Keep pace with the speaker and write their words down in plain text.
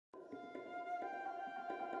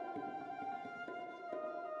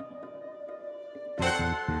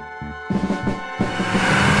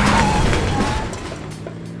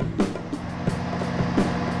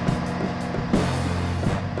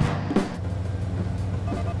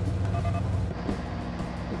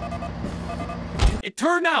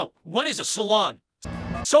Turn out, what is a salon?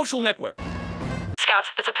 Social network. Scout,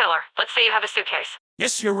 it's a pillar. Let's say you have a suitcase.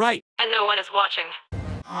 Yes, you're right. And no one is watching.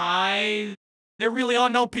 There really are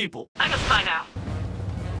no people. I'm a spy now.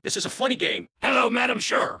 This is a funny game. Hello, Madam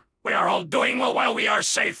Sure. We are all doing well while we are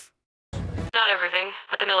safe. Not everything,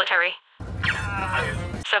 but the military.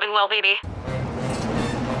 7 well, baby.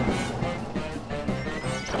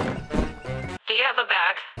 Do you have a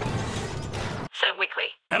bag? Said weekly.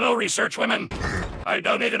 Hello, research women. I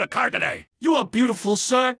donated a car today. You are beautiful,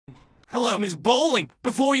 sir. Hello, Miss Bowling.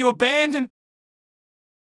 Before you abandon...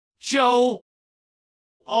 Joe...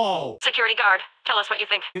 Oh. Security guard, tell us what you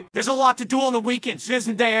think. There's a lot to do on the weekends,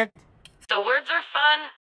 isn't there? The words are fun.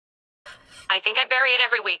 I think I bury it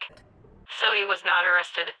every week. So he was not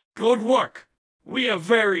arrested. Good work. We are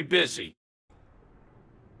very busy.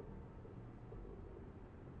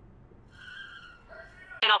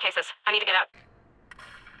 In all cases, I need to get out.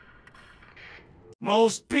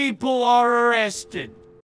 Most people are arrested.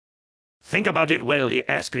 Think about it while you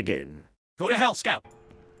ask again. Go to hell, Scout.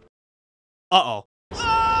 Uh-oh.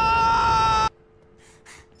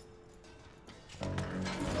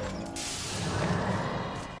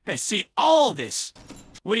 I see all this.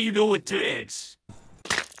 What do you do with 2 eggs?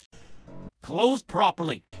 Closed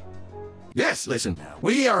properly. Yes, listen,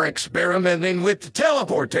 we are experimenting with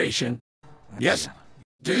teleportation. Yes,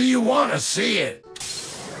 do you want to see it?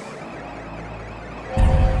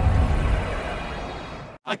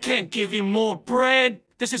 I can't give you more bread.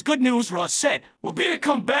 This is good news, Ross said. We'll be to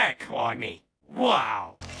come back on me.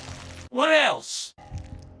 Wow. What else?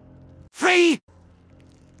 Free?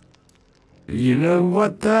 You know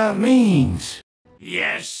what that means?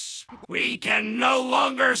 Yes, we can no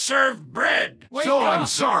longer serve bread. So I'm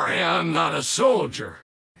sorry, I'm not a soldier.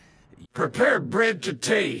 Prepare bread to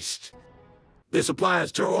taste. This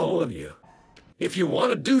applies to all of you. If you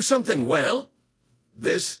want to do something well,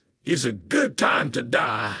 this is a good time to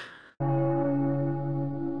die.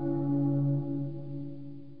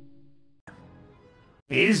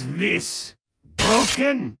 Is this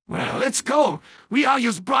broken? Well, let's go. We all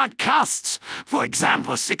use broadcasts. For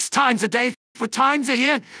example, 6 times a day, 4 times a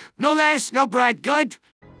year. No less, no bread. Good?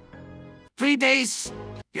 3 days.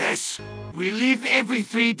 Yes, we leave every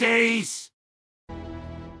 3 days.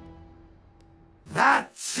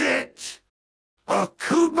 That's it.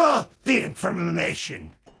 Akuba the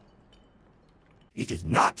information. It is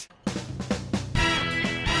not.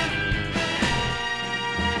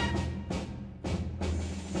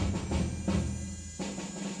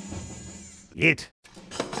 It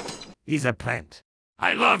is a plant.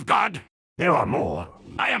 I love God. There are more.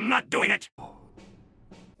 I am not doing it.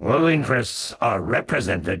 All interests are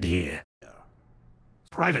represented here.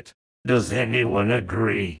 Private. Does anyone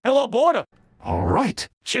agree? Hello, border. All right,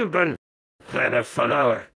 children, plan a fun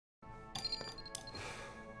hour.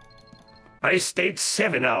 I stayed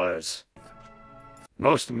 7 hours.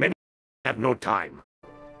 Most men have no time.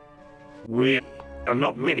 We are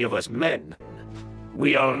not many of us men.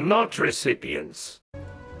 We are not recipients.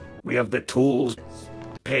 We have the tools,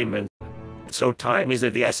 payment, so time is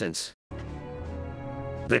of the essence.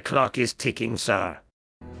 The clock is ticking, sir.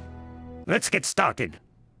 Let's get started.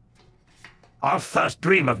 Our first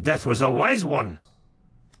dream of death was a wise one.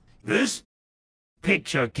 This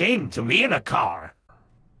picture came to me in a car.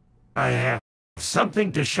 I have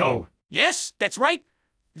something to show. Yes, that's right.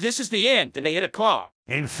 This is the end, and they hit a car.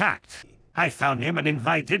 In fact, I found him and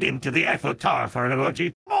invited him to the Eiffel Tower for an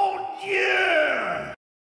orgy. Mon Dieu!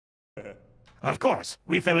 Of course,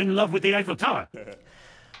 we fell in love with the Eiffel Tower.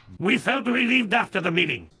 We felt relieved after the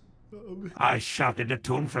meeting. I shouted a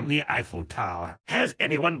tune from the Eiffel Tower. Has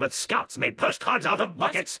anyone but scouts made postcards out of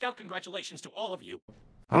buckets? Scout, congratulations to all of you.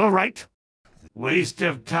 All right. Waste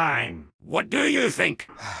of time. What do you think?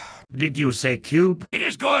 Did you say cube? It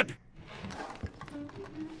is good.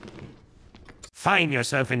 Find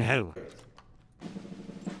yourself in hell.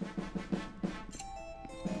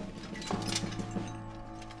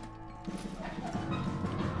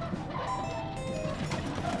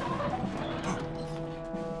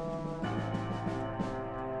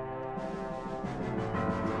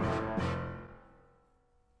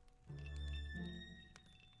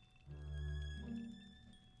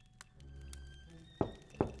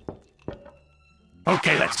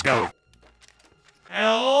 Okay, let's go.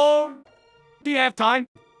 Hello? Do you have time?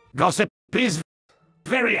 Gossip is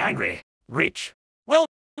very angry. Rich. Well,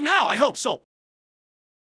 now I hope so.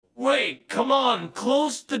 Wait, come on,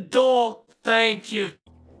 close the door. Thank you.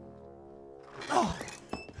 Oh,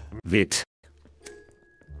 Vit.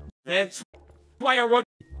 that's why I wrote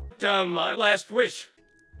down my last wish.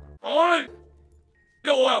 I want to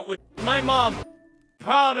go out with my mom,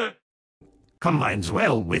 Powder, combines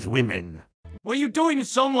well with women. What are you doing to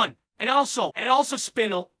someone? And also,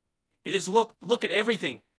 Spindle, it is look at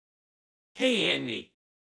everything. Hey, Andy.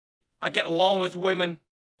 I get along with women.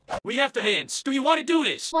 We have to hands. Do you want to do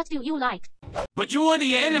this? What do you like? But you are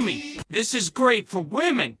the enemy. This is great for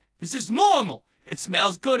women. This is normal. It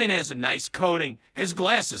smells good and has a nice coating. His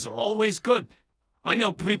glasses are always good. I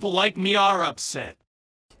know people like me are upset.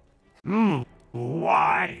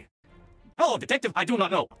 Why? Hello, detective. I do not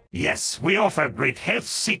know. Yes, we offer great health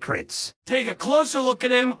secrets. Take a closer look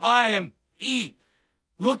at him. I am E.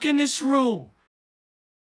 Look in this room.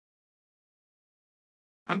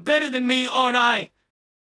 I'm better than me, aren't I?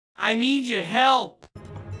 I need your help.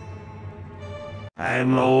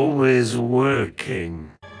 I'm always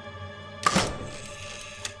working.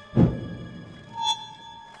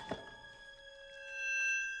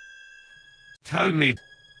 Tell me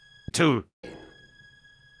to.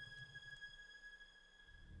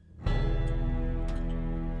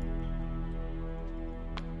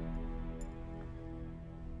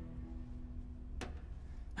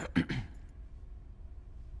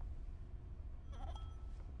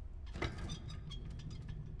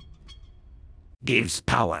 Gives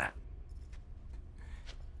power.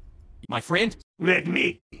 My friend? Let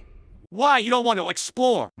me. Why you don't want to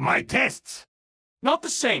explore? My tests. Not the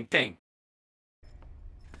same thing.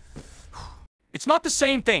 It's not the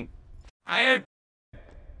same thing. I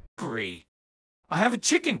agree. I have a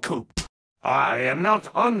chicken coop. I am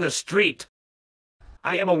not on the street.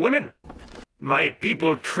 I am a woman. My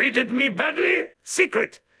people treated me badly.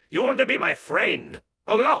 Secret. You want to be my friend.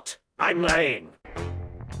 A lot. I'm lying.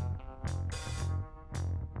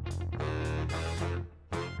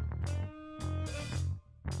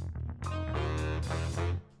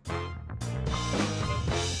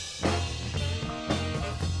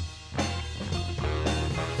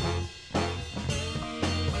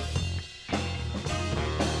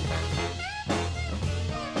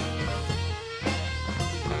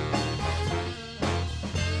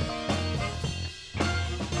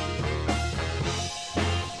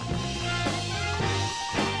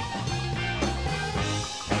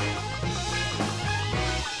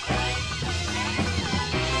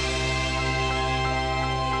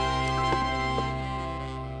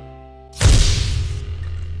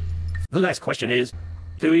 The last question is,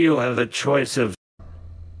 do you have a choice of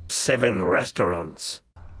 7 restaurants?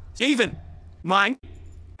 Steven, mine?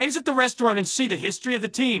 Exit the restaurant and see the history of the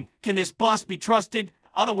team. Can this boss be trusted?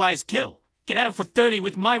 Otherwise, kill. Get out for 30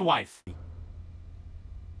 with my wife.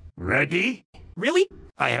 Ready? Really?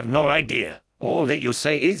 I have no idea. All that you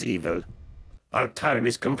say is evil. Our time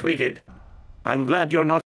is completed. I'm glad you're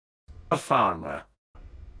not a farmer.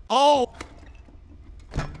 Oh!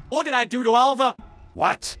 What did I do to Oliver?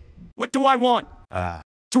 What? What do I want?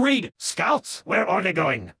 To read. Scouts? Where are they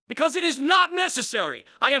going? Because it is not necessary.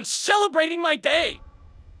 I am celebrating my day.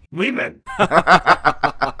 Women.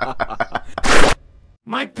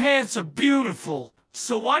 My pants are beautiful.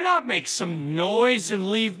 So why not make some noise and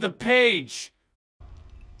leave the page?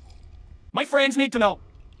 My friends need to know.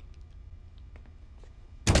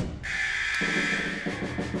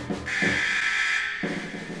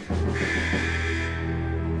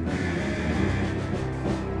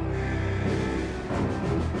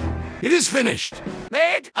 It is finished.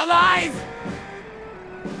 Made alive!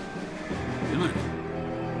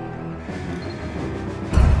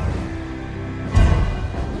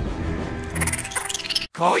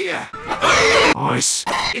 Oh yeah. Ours.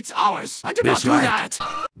 It's ours. I did not not do that.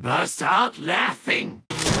 Burst out laughing.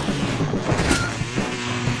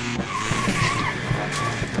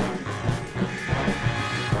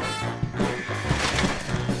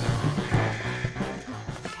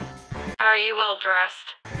 Are you well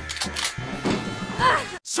dressed?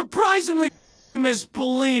 Surprisingly, Miss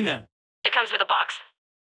Polina. It comes with a box.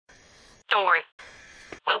 Don't worry.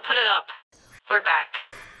 We'll put it up. We're back.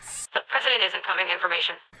 The president isn't coming.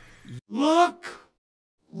 Information. Look!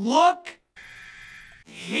 Look!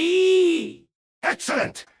 He!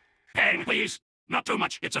 Excellent. Bang, please. Not too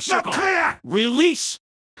much. It's a Not circle. clear. Release!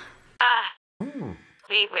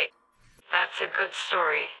 Wait. That's a good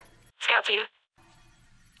story. Scouts, you?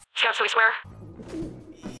 Scouts, we swear?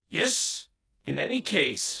 Yes, in any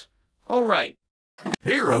case. All right.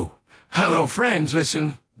 Hero. Hello, friends.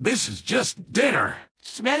 Listen, this is just dinner.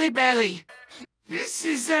 Smelly belly. This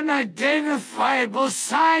is an identifiable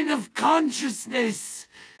sign of consciousness.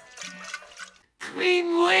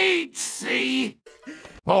 Clean weight, see?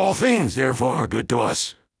 All things, therefore, are good to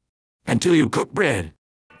us. Until you cook bread.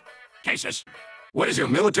 Cases. What is your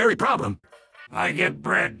military problem? I get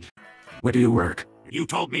bread. Where do you work? You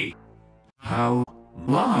told me. How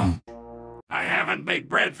long? I haven't baked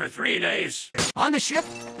bread for 3 days. On the ship?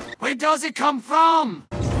 Where does it come from?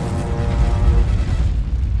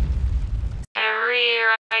 Every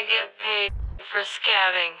year I get paid for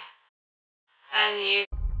scabbing. And you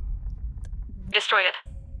destroy it.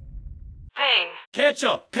 Pain.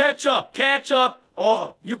 Ketchup, ketchup, ketchup.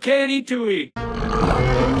 Oh, you can't eat to eat. To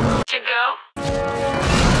go?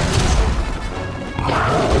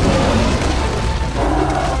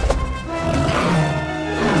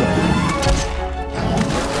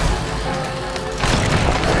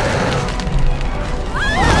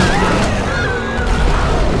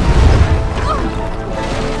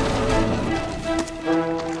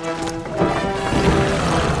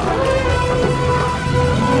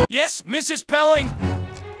 Yes, Mrs. Pelling.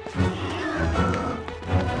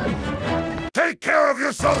 Take care of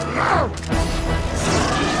yourself now!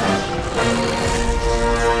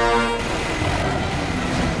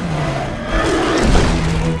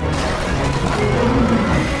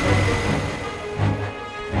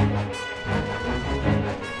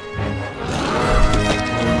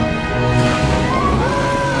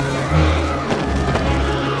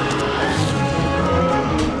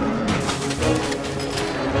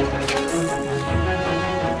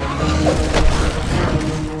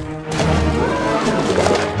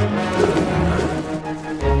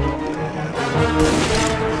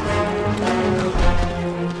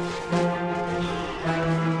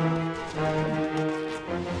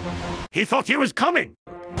 He thought he was coming.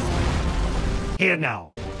 Here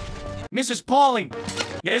now. Mrs. Pauling.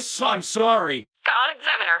 Yes, I'm sorry. God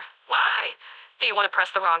Examiner. Why? Do you want to press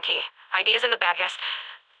the wrong key? Ideas in the bag, yes.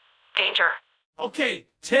 Danger. Okay,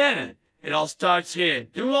 10. It all starts here.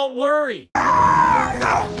 Do not worry.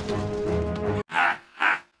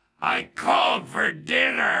 I called for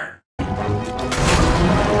dinner.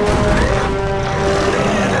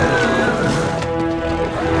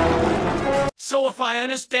 So if I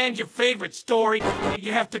understand your favorite story,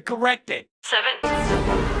 you have to correct it. 7.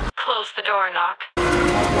 Close the door, knock.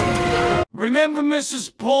 Remember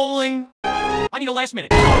Mrs. Pauling? I need a last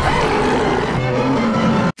minute.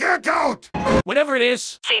 Get out! Whatever it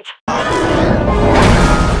is, Seats.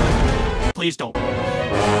 please don't.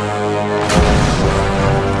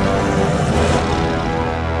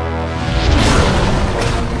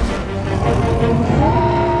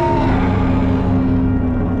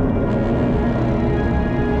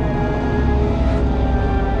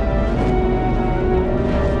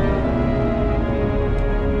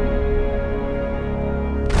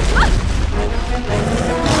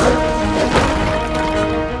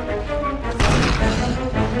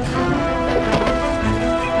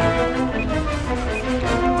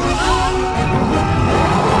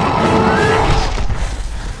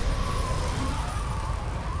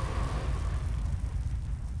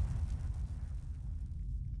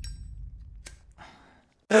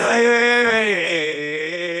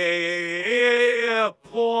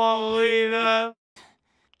 Paulina.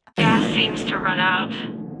 Gas seems to run out.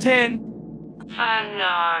 10. I know,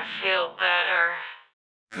 I feel better.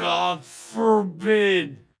 God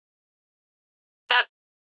forbid. That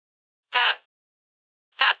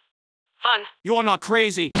fun. You're not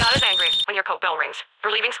crazy. God is angry when your coat bell rings.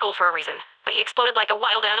 You're leaving school for a reason. But he exploded like a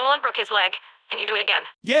wild animal and broke his leg. Can you do it again?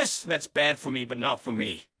 Yes, that's bad for me, but not for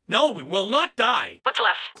me. No, we will not die. What's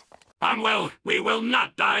left? We will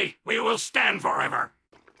not die. We will stand forever.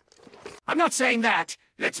 I'm not saying that.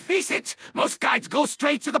 Let's face it, most guides go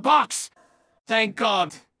straight to the box. Thank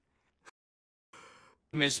God.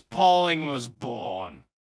 Miss Pauling was born.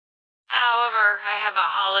 However, I have a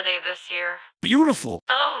holiday this year. Beautiful.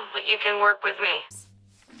 Oh, but you can work with me.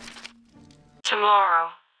 Tomorrow,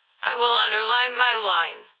 I will underline my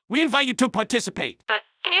line. We invite you to participate. But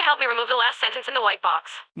can you help me remove the last sentence in the white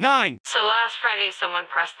box? 9. So last Friday, someone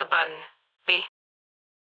pressed the button. B.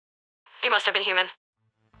 You must have been human.